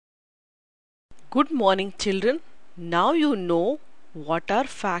Good morning, children. Now you know what are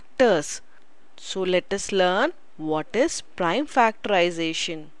factors. So let us learn what is prime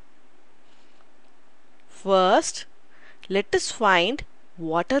factorization. First, let us find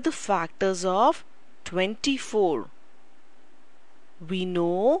what are the factors of 24. We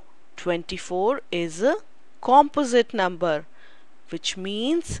know 24 is a composite number, which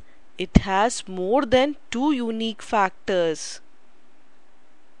means it has more than two unique factors.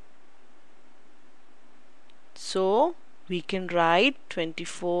 So we can write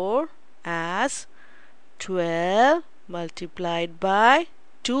 24 as 12 multiplied by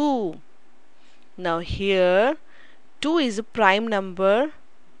 2. Now here 2 is a prime number,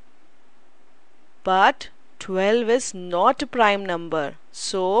 but 12 is not a prime number.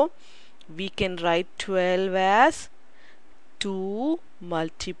 So we can write 12 as 2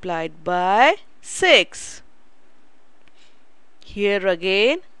 multiplied by 6. Here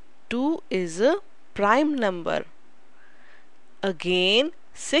again 2 is a prime number. Again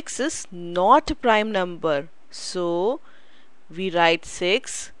 6 is not a prime number. So we write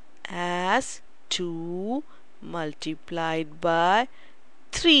 6 as 2 multiplied by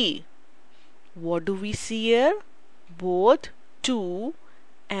 3. What do we see here? Both 2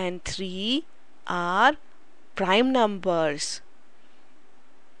 and 3 are prime numbers.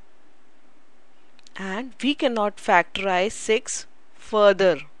 And we cannot factorize 6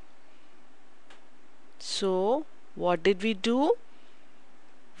 further. So what did we do?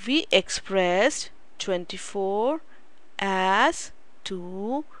 We expressed 24 as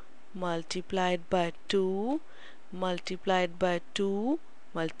 2 multiplied by 2 multiplied by 2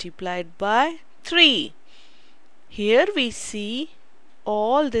 multiplied by 3. Here we see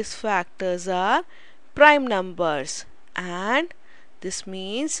all these factors are prime numbers, and this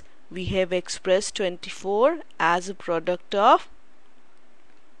means we have expressed 24 as a product of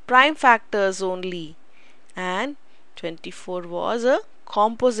prime factors only, and 24 was a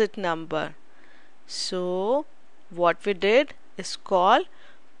composite number. So what we did is called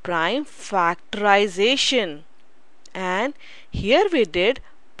prime factorization, and here we did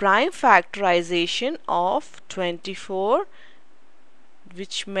prime factorization of 24,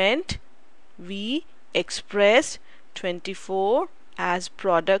 which meant we expressed 24 as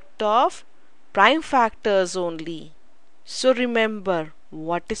product of prime factors only. So remember,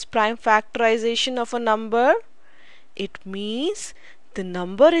 what is prime factorization of a number? It means the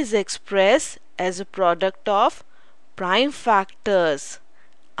number is expressed as a product of prime factors.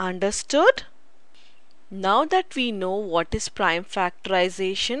 Understood? Now that we know what is prime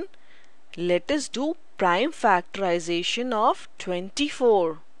factorization, let us do prime factorization of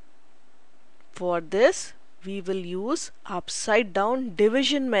 24. For this, we will use upside down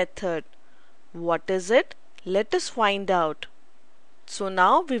division method. What is it? Let us find out. So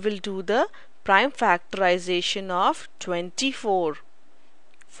now we will do the prime factorization of 24.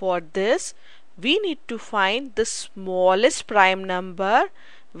 For this, we need to find the smallest prime number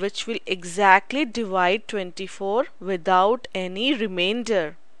which will exactly divide 24 without any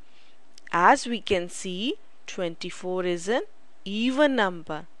remainder. As we can see, 24 is an even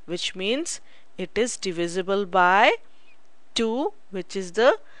number, which means it is divisible by 2, which is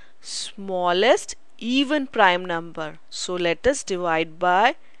the smallest even prime number. So let us divide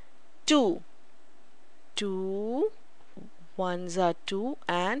by 2. 2 ones are 2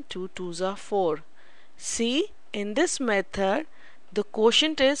 and 2 twos are 4. See, in this method the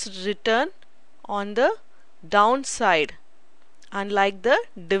quotient is written on the downside, unlike the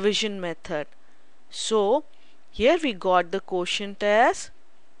division method. So here we got the quotient as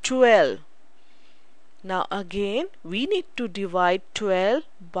 12. Now again we need to divide 12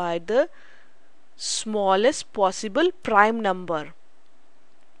 by the smallest possible prime number.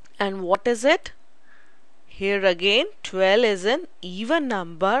 And what is it? Here again 12 is an even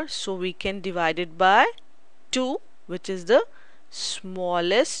number, so we can divide it by 2, which is the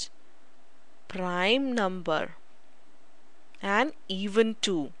smallest prime number, and even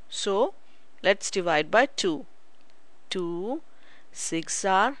 2. So let's divide by 2. 2 6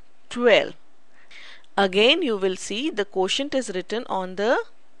 are 12. Again you will see the quotient is written on the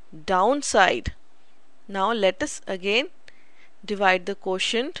downside. Now let us again divide the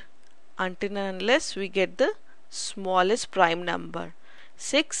quotient until and unless we get the smallest prime number.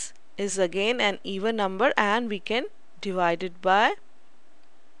 6 is again an even number, and we can divide it by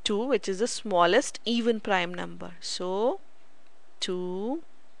 2, which is the smallest even prime number. So 2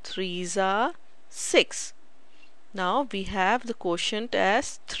 3s are 6. Now we have the quotient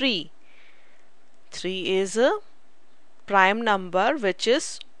as 3. 3 is a prime number which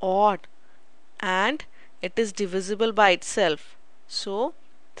is odd, and it is divisible by itself. So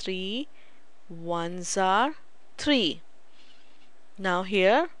 3 ones are 3. Now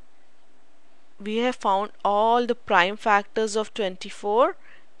here we have found all the prime factors of 24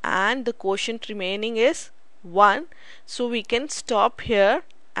 and the quotient remaining is 1. So we can stop here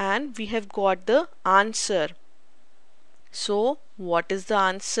and we have got the answer. So what is the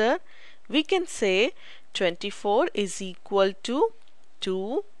answer? We can say 24 is equal to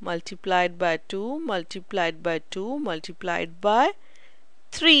 2 multiplied by 2 multiplied by 2 multiplied by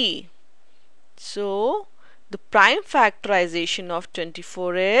 3. So the prime factorization of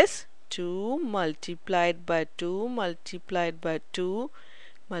 24 is 2 multiplied by 2 multiplied by 2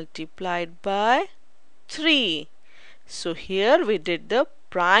 multiplied by 3. So here we did the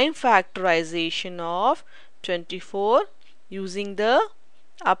prime factorization of 24 using the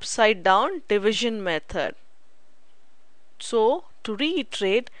upside down division method. So to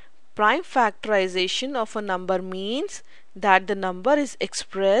reiterate, prime factorization of a number means that the number is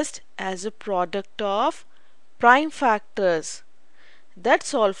expressed as a product of prime factors.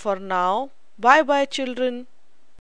 That's all for now. Bye bye children.